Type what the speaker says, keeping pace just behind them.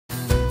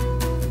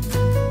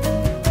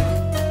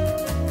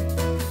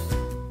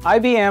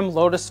IBM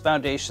Lotus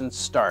Foundations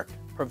Start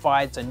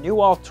provides a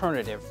new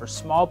alternative for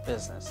small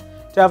business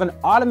to have an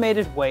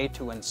automated way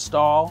to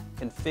install,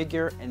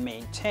 configure, and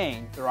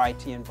maintain their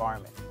IT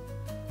environment.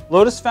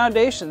 Lotus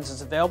Foundations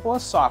is available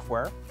as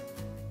software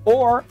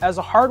or as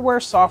a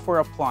hardware-software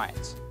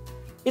appliance.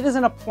 It is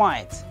an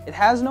appliance. It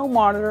has no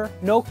monitor,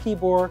 no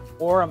keyboard,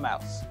 or a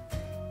mouse.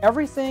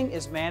 Everything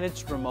is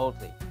managed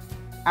remotely.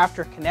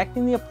 After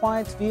connecting the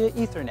appliance via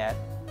Ethernet,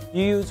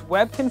 you use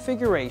web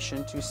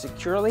configuration to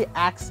securely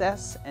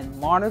access and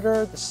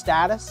monitor the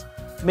status,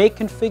 make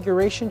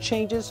configuration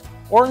changes,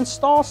 or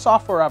install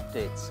software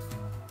updates.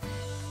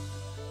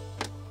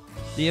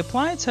 The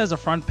appliance has a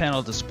front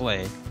panel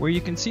display where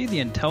you can see the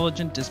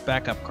intelligent disk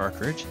backup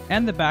cartridge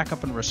and the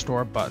backup and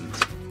restore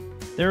buttons.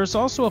 There is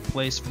also a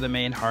place for the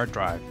main hard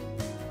drive.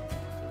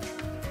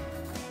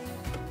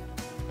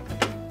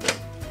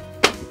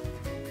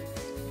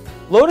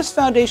 Lotus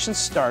Foundations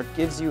Start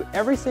gives you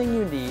everything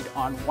you need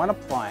on one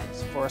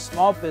appliance for a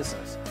small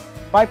business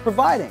by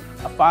providing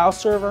a file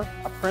server,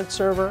 a print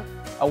server,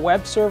 a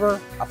web server,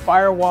 a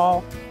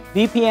firewall,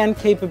 VPN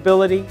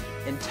capability,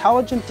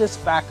 intelligent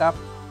disk backup,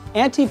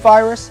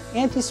 antivirus,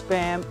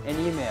 anti-spam, and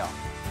email.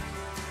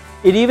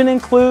 It even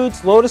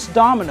includes Lotus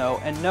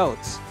Domino and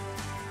Notes.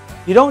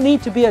 You don't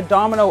need to be a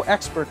Domino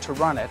expert to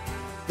run it.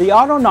 The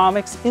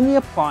autonomics in the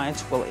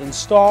appliance will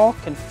install,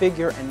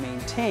 configure, and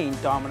maintain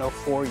Domino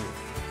for you.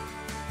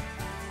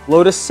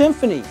 Lotus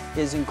Symphony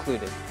is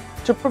included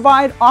to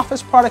provide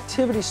office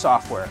productivity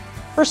software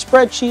for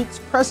spreadsheets,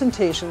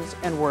 presentations,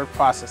 and word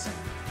processing.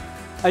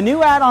 A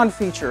new add-on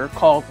feature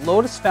called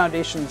Lotus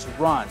Foundations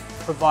Run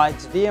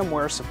provides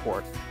VMware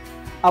support,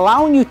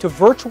 allowing you to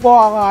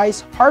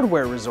virtualize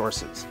hardware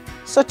resources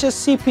such as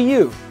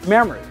CPU,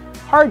 memory,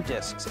 hard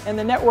disks, and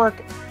the network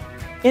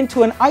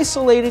into an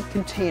isolated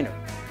container.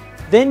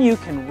 Then you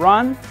can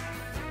run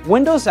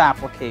Windows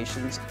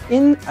applications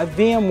in a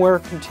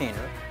VMware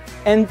container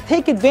and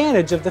take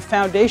advantage of the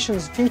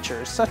Foundations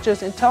features such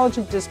as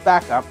intelligent disk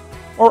backup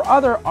or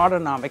other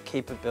autonomic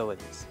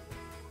capabilities.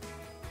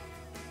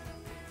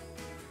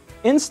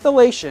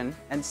 Installation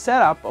and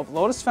setup of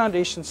Lotus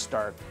Foundations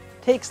Start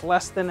takes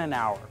less than an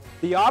hour.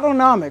 The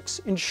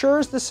autonomics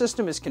ensures the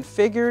system is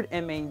configured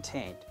and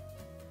maintained.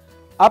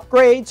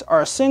 Upgrades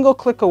are a single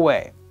click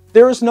away.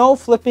 There is no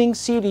flipping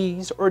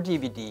CDs or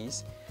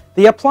DVDs.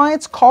 The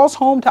appliance calls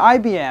home to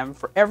IBM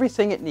for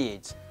everything it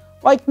needs,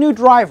 like new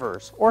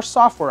drivers or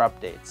software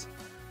updates.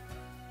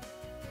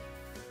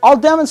 I'll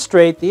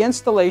demonstrate the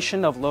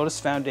installation of Lotus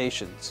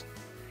Foundations.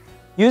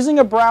 Using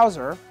a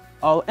browser,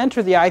 I'll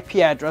enter the IP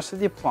address of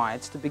the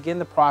appliance to begin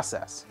the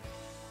process.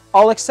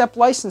 I'll accept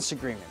license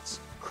agreements,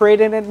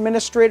 create an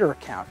administrator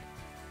account,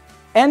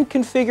 and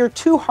configure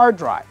two hard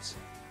drives,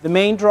 the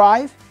main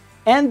drive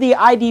and the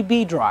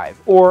IDB drive,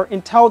 or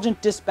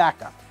Intelligent Disk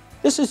Backup.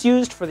 This is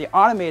used for the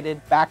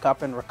automated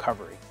backup and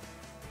recovery.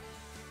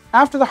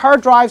 After the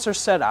hard drives are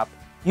set up,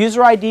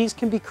 user IDs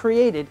can be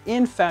created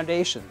in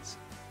Foundations.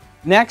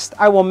 Next,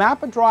 I will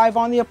map a drive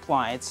on the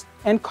appliance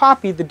and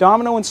copy the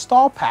Domino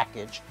install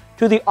package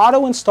to the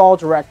auto install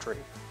directory,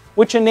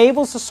 which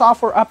enables the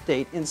software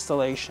update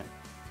installation.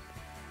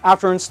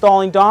 After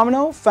installing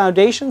Domino,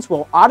 Foundations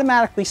will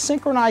automatically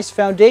synchronize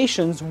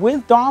Foundations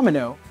with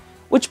Domino,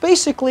 which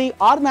basically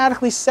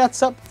automatically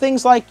sets up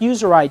things like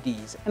user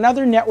IDs and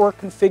other network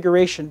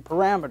configuration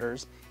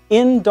parameters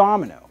in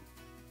Domino.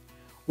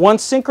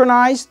 Once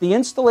synchronized, the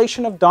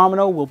installation of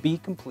Domino will be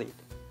complete.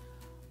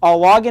 I'll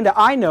log into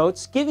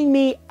iNotes, giving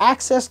me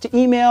access to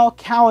email,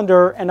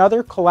 calendar, and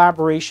other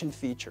collaboration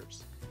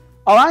features.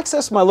 I'll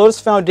access my Lotus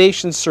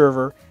Foundations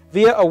server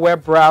via a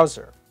web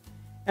browser,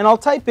 and I'll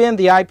type in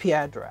the IP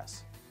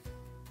address.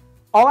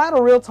 I'll add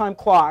a real-time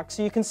clock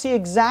so you can see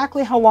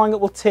exactly how long it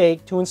will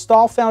take to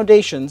install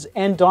Foundations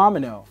and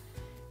Domino.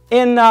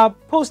 In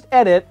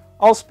post-edit,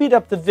 I'll speed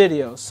up the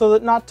video so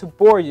that not to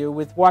bore you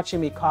with watching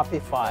me copy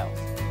files.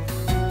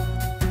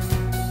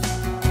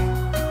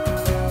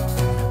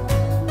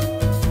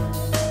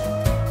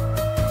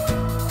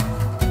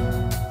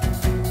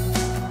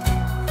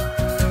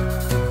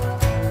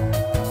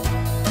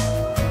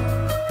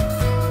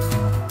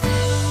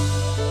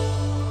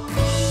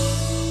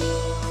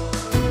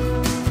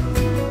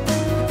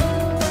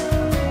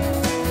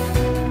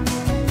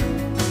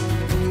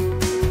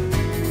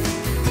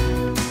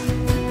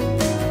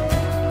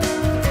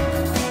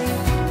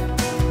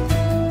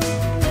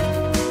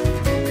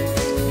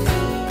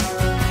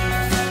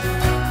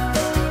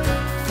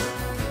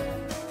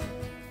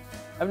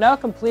 I've now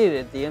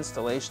completed the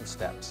installation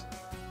steps,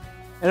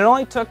 and it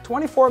only took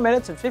 24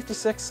 minutes and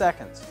 56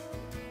 seconds.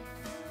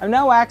 I'm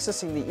now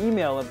accessing the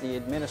email of the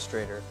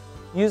administrator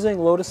using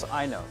Lotus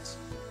iNotes.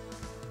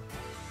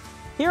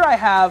 Here I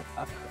have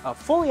a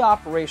fully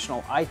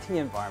operational IT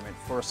environment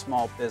for a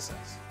small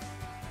business.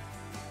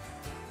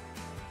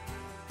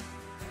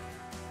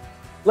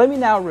 Let me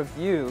now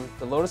review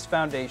the Lotus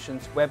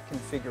Foundations web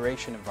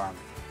configuration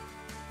environment.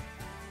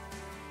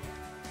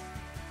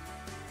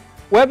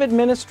 Web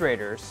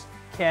administrators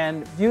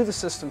can view the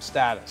system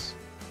status.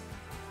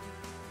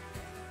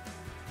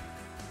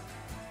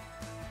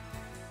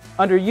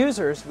 Under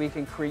Users, we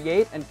can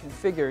create and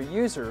configure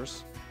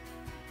users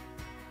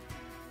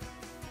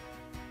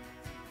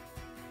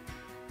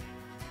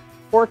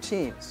or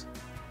teams.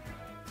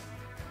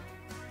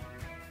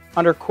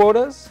 Under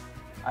Quotas,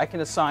 I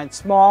can assign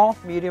small,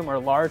 medium, or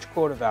large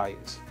quota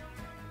values.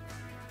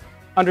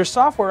 Under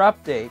Software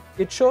Update,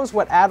 it shows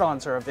what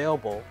add-ons are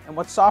available and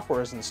what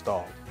software is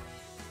installed.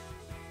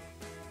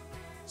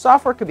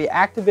 Software can be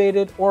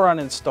activated or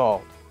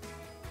uninstalled.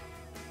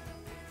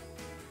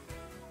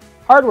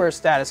 Hardware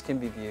status can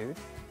be viewed.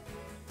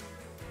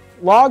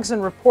 Logs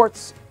and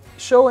reports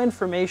show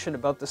information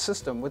about the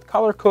system with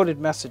color-coded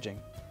messaging.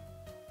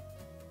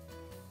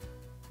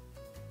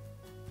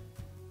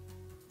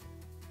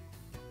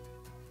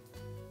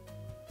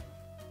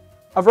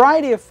 A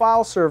variety of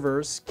file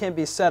servers can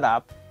be set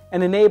up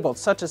and enabled,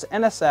 such as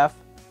NFS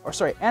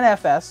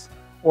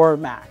or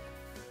Mac.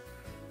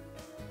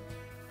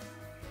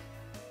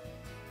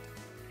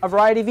 A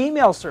variety of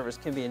email servers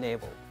can be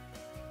enabled,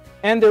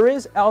 and there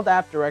is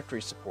LDAP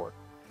directory support.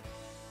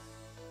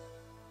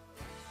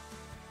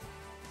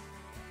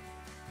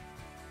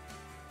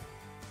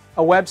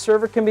 A web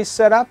server can be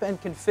set up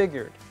and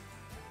configured.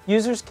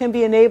 Users can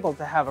be enabled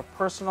to have a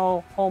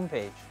personal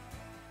homepage.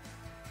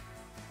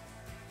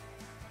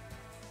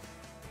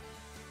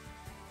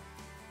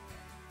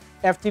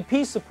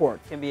 FTP support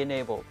can be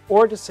enabled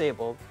or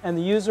disabled at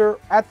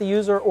the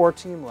user or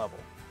team level.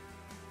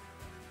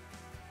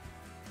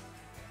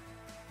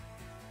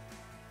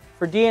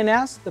 For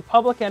DNS, the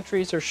public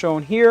entries are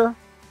shown here,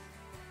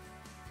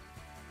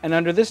 and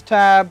under this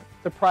tab,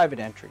 the private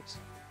entries.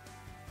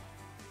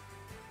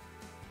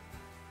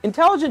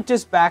 Intelligent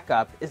Disk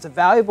Backup is a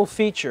valuable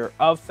feature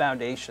of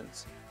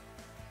Foundations.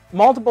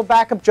 Multiple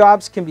backup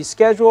jobs can be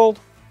scheduled.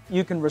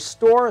 You can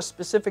restore a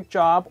specific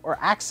job or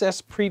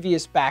access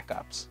previous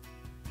backups.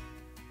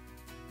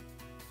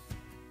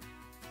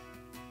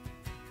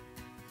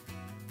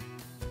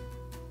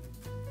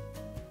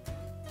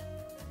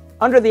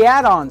 Under the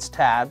Add-ons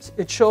tabs,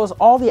 it shows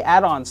all the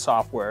add-on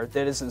software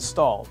that is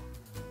installed.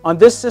 On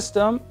this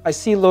system, I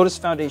see Lotus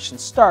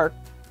Foundations Start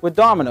with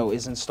Domino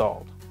is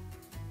installed.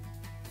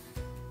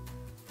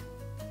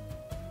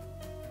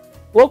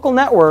 Local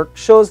Network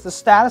shows the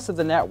status of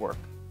the network,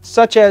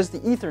 such as the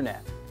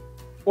Ethernet,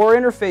 or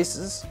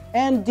interfaces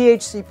and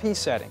DHCP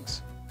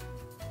settings.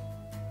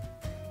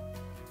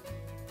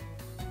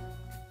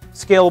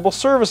 Scalable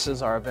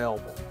services are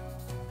available.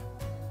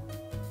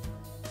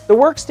 The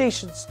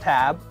Workstations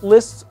tab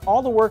lists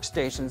all the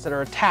workstations that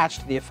are attached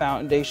to the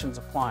Foundations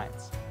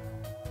appliance.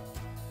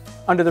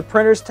 Under the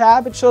Printers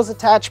tab, it shows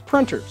attached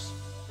printers.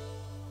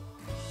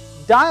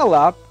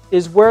 Dial-up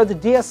is where the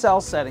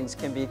DSL settings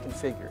can be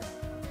configured.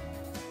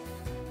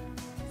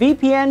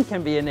 VPN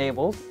can be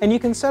enabled, and you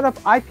can set up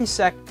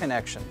IPsec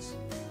connections.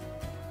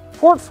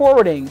 Port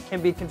forwarding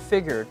can be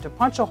configured to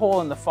punch a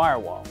hole in the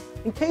firewall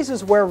in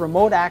cases where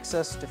remote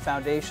access to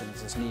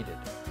Foundations is needed.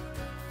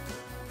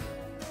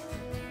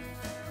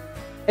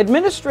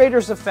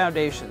 Administrators of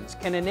Foundations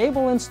can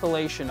enable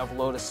installation of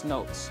Lotus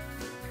Notes,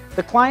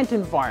 the client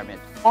environment,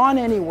 on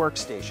any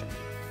workstation.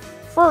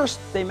 First,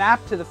 they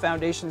map to the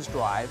Foundations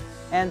drive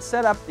and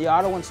set up the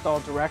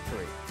auto-install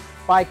directory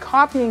by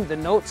copying the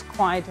Notes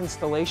Client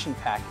installation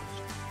package.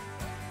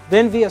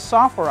 Then via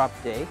software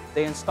update,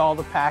 they install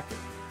the package.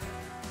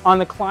 On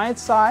the client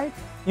side,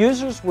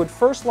 users would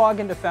first log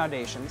into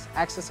Foundations,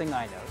 accessing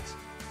iNotes,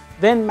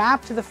 then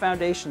map to the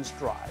Foundations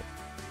drive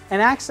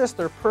and access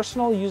their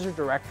personal user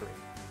directory.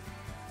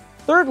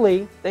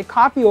 Thirdly, they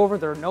copy over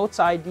their Notes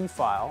ID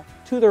file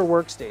to their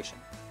workstation,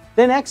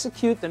 then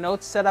execute the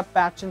Notes Setup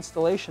Batch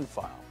installation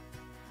file.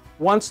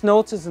 Once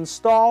Notes is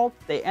installed,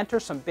 they enter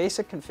some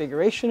basic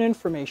configuration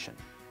information.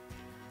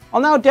 I'll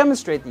now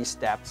demonstrate these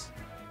steps,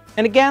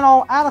 and again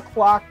I'll add a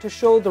clock to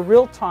show the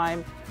real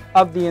time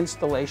of the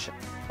installation,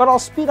 but I'll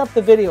speed up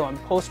the video in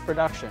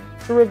post-production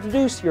to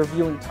reduce your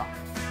viewing time.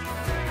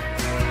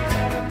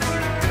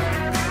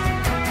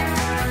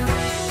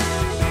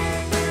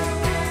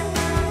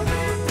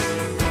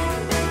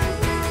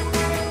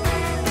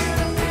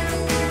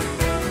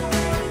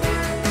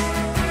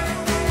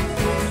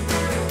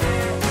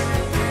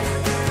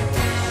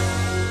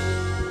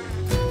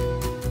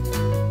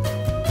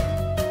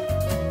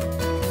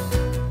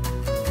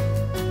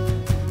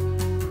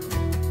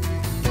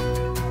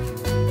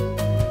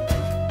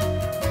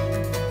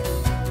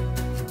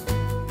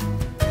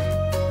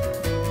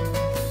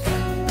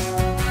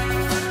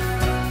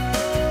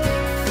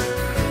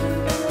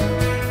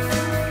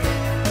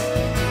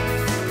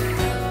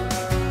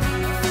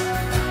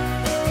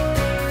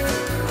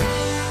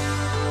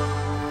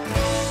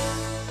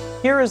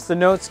 Here is the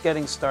Notes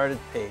Getting Started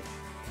page.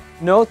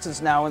 Notes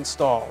is now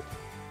installed.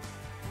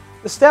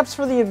 The steps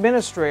for the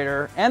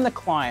administrator and the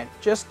client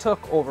just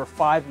took over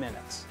 5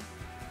 minutes.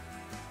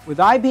 With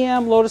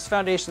IBM Lotus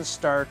Foundations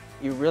Start,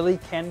 you really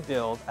can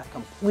build a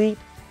complete,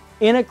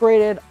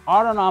 integrated,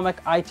 autonomic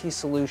IT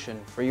solution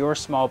for your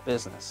small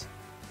business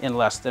in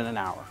less than an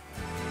hour.